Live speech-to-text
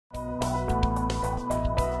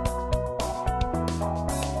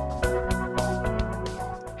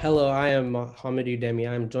Hello, I am Hamidou Demi.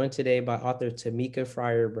 I am joined today by author Tameka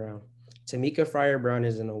Fryer Brown. Tameka Fryer Brown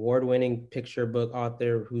is an award-winning picture book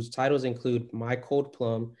author whose titles include My Cold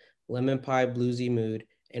Plum, Lemon Pie Bluesy Mood,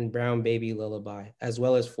 and Brown Baby Lullaby, as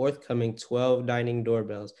well as forthcoming 12 Dining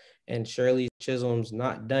Doorbells and Shirley Chisholm's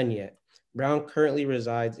Not Done Yet. Brown currently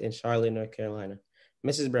resides in Charlotte, North Carolina.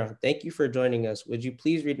 Mrs. Brown, thank you for joining us. Would you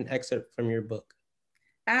please read an excerpt from your book?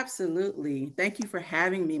 Absolutely. Thank you for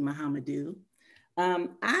having me, Muhammadu.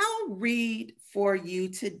 I'll read for you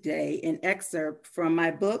today an excerpt from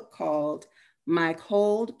my book called My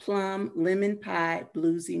Cold Plum Lemon Pie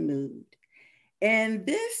Bluesy Mood. And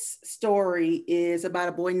this story is about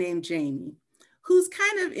a boy named Jamie, who's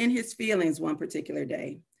kind of in his feelings one particular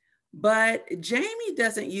day. But Jamie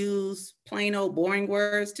doesn't use plain old boring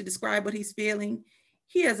words to describe what he's feeling.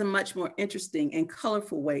 He has a much more interesting and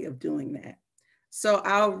colorful way of doing that. So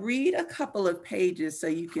I'll read a couple of pages so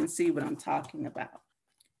you can see what I'm talking about.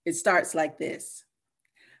 It starts like this.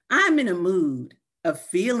 I'm in a mood, a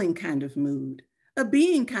feeling kind of mood, a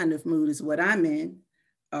being kind of mood is what I'm in,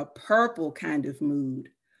 a purple kind of mood,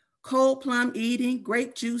 cold plum eating,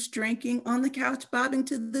 grape juice drinking, on the couch bobbing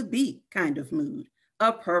to the beat kind of mood,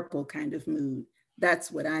 a purple kind of mood.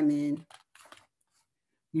 That's what I'm in.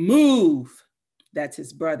 Move. That's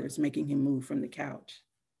his brothers making him move from the couch.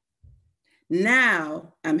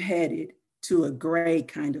 Now I'm headed to a gray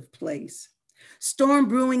kind of place. Storm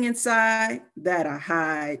brewing inside, that I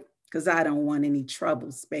hide, because I don't want any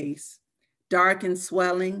trouble space. Dark and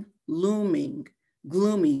swelling, looming,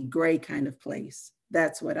 gloomy, gray kind of place.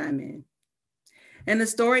 That's what I'm in. And the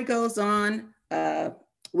story goes on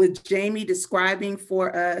with Jamie describing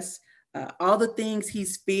for us all the things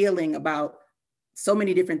he's feeling about so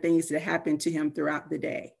many different things that happen to him throughout the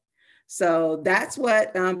day. So that's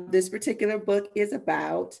what this particular book is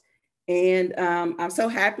about. And I'm so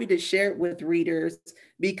happy to share it with readers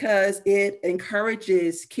because it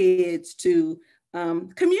encourages kids to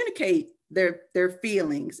communicate their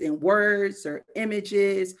feelings in words or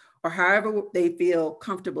images or however they feel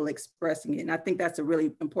comfortable expressing it. And I think that's a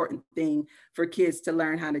really important thing for kids to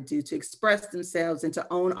learn how to do, to express themselves and to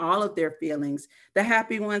own all of their feelings, the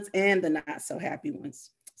happy ones and the not so happy ones.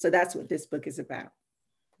 So that's what this book is about.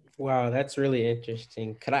 Wow, that's really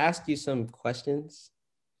interesting. Could I ask you some questions?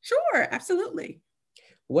 Sure, absolutely.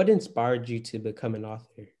 What inspired you to become an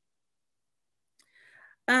author?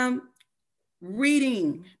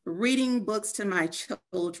 Reading books to my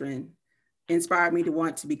children inspired me to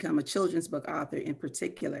want to become a children's book author in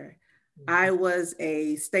particular. I was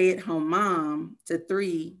a stay-at-home mom to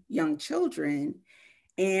 3 young children,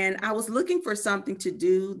 and I was looking for something to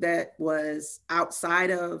do that was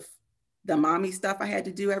outside of the mommy stuff I had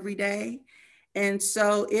to do every day. And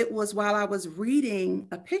so it was while I was reading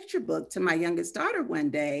a picture book to my youngest daughter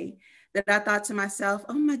one day that I thought to myself,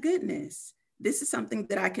 oh my goodness, this is something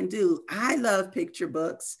that I can do. I love picture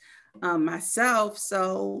books myself.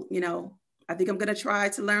 So, I think I'm going to try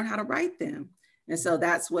to learn how to write them. And so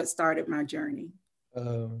that's what started my journey.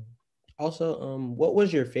 What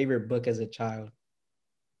was your favorite book as a child?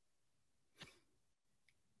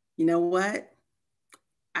 You know what?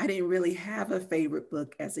 I didn't really have a favorite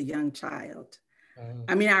book as a young child.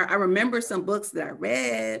 I mean, I remember some books that I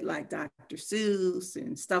read, like Dr. Seuss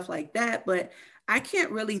and stuff like that, but I can't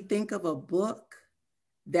really think of a book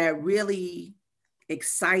that really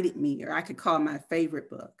excited me or I could call my favorite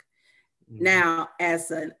book. Now, as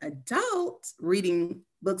an adult reading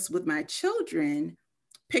books with my children,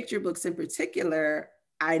 picture books in particular,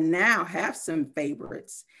 I now have some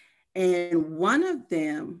favorites. And one of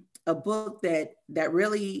them, a book that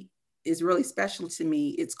really is really special to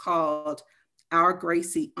me, it's called Our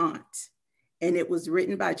Gracie Aunt. And it was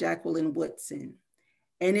written by Jacqueline Woodson.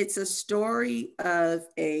 And it's a story of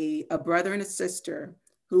a brother and a sister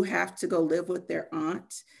who have to go live with their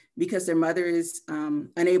aunt because their mother is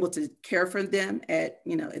unable to care for them at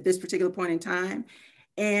this particular point in time.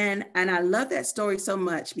 And I love that story so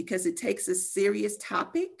much because it takes a serious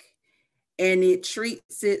topic and it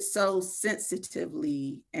treats it so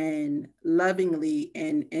sensitively and lovingly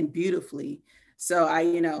and beautifully. So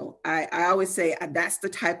I always say that's the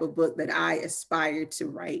type of book that I aspire to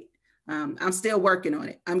write. I'm still working on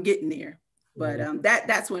it. I'm getting there, but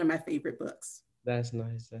that's one of my favorite books. That's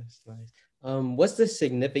nice. That's nice. What's the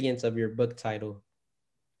significance of your book title?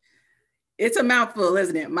 It's a mouthful,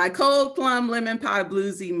 isn't it? My Cold Plum Lemon Pie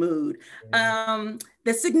Bluesy Mood.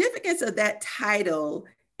 The significance of that title,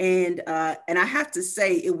 and I have to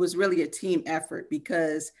say it was really a team effort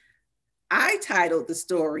because I titled the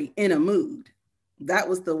story In a Mood. That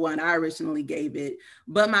was the one I originally gave it,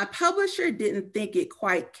 but my publisher didn't think it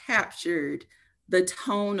quite captured the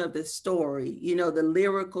tone of the story, you know, the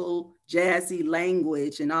lyrical, jazzy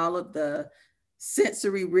language and all of the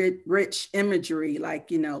sensory rich imagery,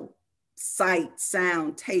 like, you know, sight,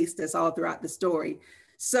 sound, taste, that's all throughout the story.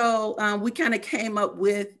 So we kind of came up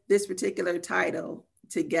with this particular title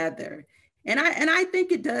together. And I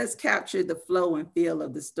think it does capture the flow and feel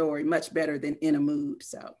of the story much better than In a Mood.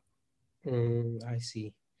 So I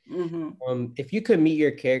see. If you could meet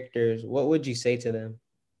your characters, what would you say to them?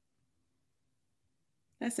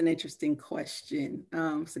 That's an interesting question.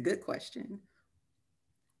 It's a good question.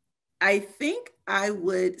 I think I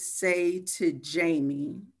would say to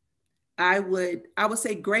Jamie, I would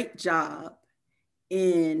say great job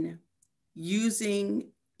in using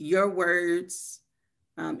your words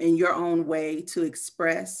in your own way to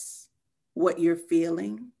express what you're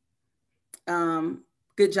feeling.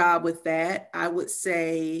 Good job with that. I would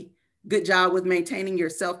say good job with maintaining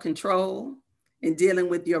your self-control and dealing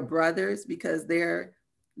with your brothers, because they're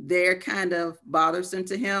kind of bothersome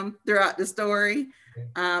to him throughout the story.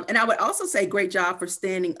 And I would also say great job for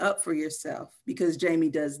standing up for yourself, because Jamie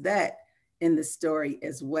does that in the story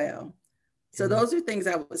as well. So those are things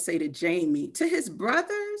I would say to Jamie. To his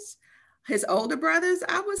brothers, his older brothers,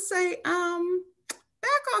 I would say,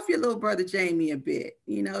 back off your little brother Jamie a bit.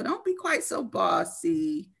 You know, don't be quite so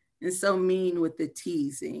bossy and so mean with the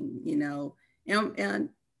teasing, you know, and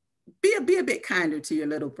be a bit kinder to your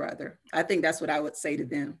little brother. I think that's what I would say to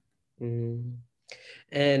them.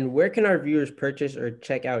 And where can our viewers purchase or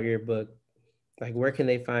check out your book? Like, where can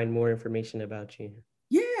they find more information about you?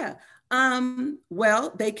 Yeah.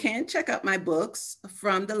 Well, they can check out my books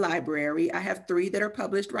from the library. I have 3 that are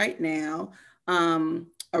published right now.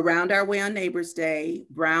 Around Our Way on Neighbor's Day,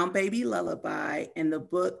 Brown Baby Lullaby, and the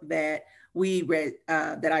book that we read,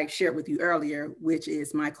 that I shared with you earlier, which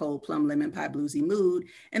is My Cold Plum Lemon Pie Bluesy Mood.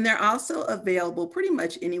 And they're also available pretty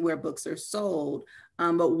much anywhere books are sold.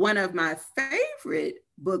 But one of my favorite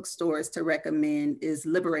bookstores to recommend is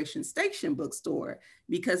Liberation Station Bookstore,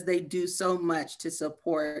 because they do so much to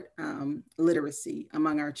support literacy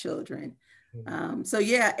among our children. So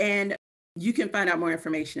yeah, and you can find out more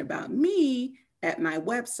information about me at my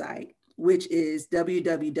website, which is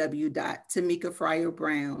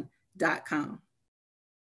www.tamekafryerbrown.com.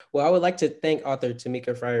 Well, I would like to thank author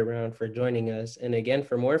Tameka Fryer Brown for joining us. And again,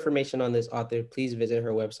 for more information on this author, please visit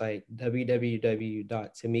her website,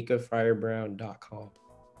 www.tamekafryerbrown.com.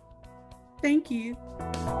 Thank you.